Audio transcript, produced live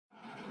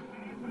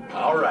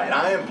Alright,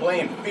 I am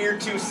playing F.E.A.R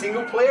 2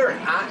 single player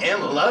and I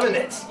am loving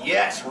it.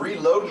 Yes,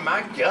 reloading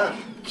my gun.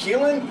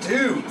 Killing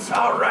dudes.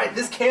 Alright,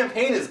 this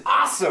campaign is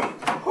awesome.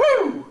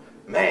 Woo!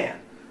 Man,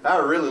 I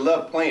really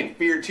love playing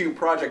F.E.A.R 2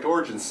 Project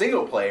Origin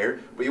single player,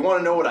 but you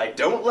want to know what I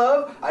don't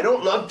love? I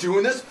don't love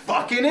doing this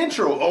fucking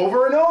intro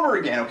over and over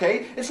again,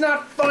 okay? It's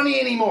not funny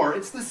anymore.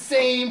 It's the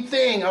same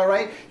thing,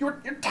 alright?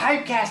 You're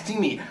typecasting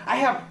me. I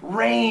have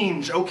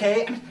range,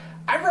 okay?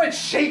 I've read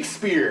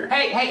Shakespeare.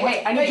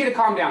 Hey, I need you to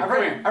calm down.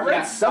 I've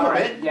read some of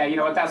it. Yeah, you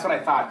know what, that's what I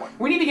thought.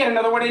 We need to get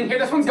another one in here.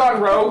 This one's gone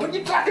rogue. What are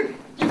you talking?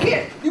 You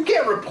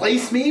can't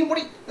replace me. What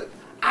are you,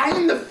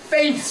 I'm the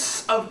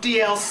face of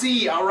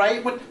DLC,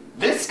 alright? What,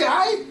 this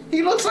guy?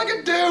 He looks like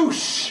a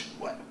douche.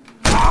 What?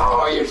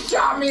 Oh, you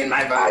shot me in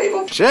my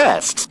valuable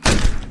chest.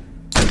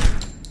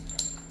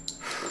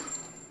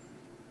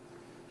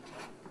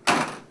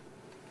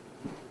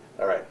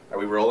 Alright, are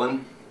we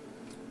rolling?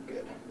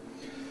 Good.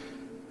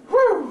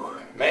 Whew,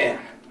 man.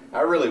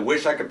 I really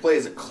wish I could play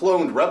as a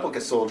cloned Replica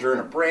soldier in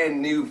a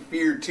brand new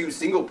F.E.A.R 2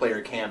 single player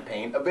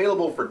campaign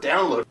available for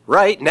download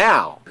right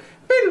now.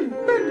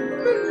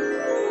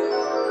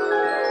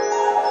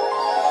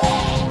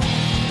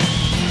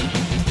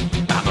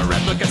 I'm a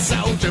replica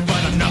soldier,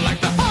 but I'm not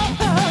like the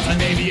others. I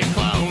may be a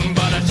clone,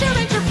 but I sure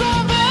ain't your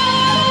brother.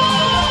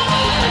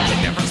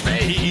 Reaching different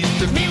space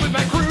to me with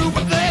my crew,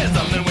 but there's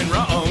something went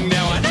wrong.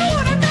 Now I know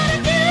what I'm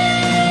gonna do.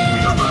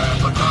 The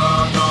replica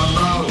gone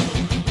low.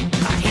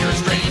 I hear a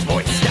strange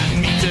voice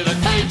guiding me to the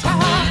theater.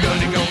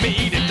 Gonna go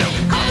meet it,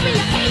 don't call me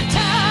a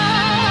hater.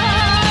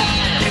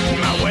 Get in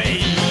my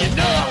way, you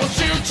know I will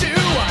shoot you.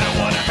 I don't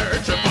wanna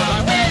hurt you, but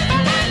I will.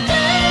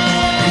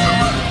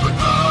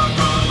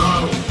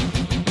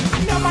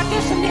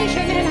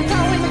 Destination and I'm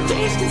going the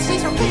distance.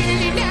 So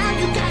clearly now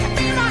you gotta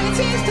be my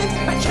existence.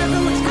 My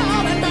children was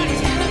calling, but it's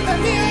kind of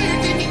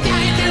familiar. Didn't you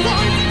die if you're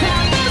wrong? Now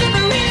I'm moving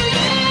for real,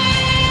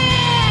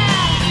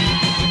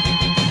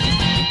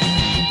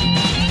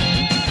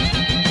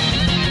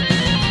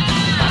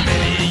 How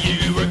many of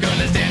you are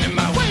gonna stand in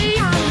my way?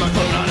 I'm a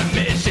clone on a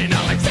mission,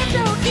 I'll accept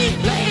your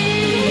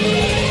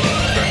complaint.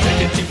 Don't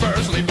take it too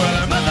personally, but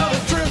I must know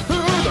the truth.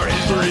 Our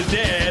history's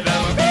dead,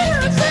 I'm a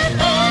hero instead.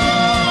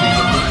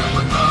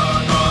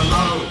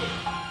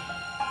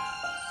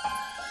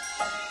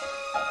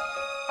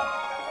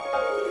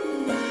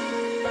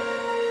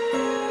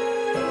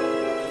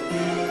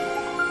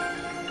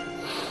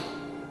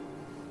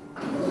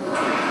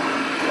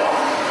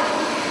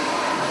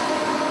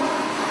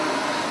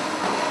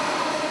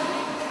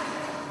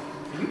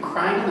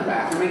 Crying in the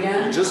bathroom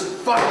again? Just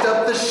fucked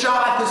up the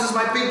shot. This is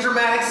my big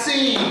dramatic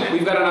scene.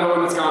 We've got another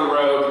one that's gone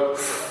rogue.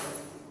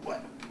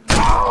 What?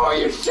 Oh,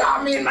 you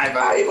shot me in my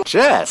valuable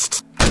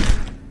chest.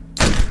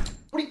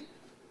 What are you,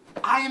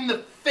 I am the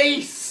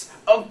face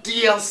of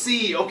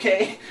DLC,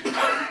 okay?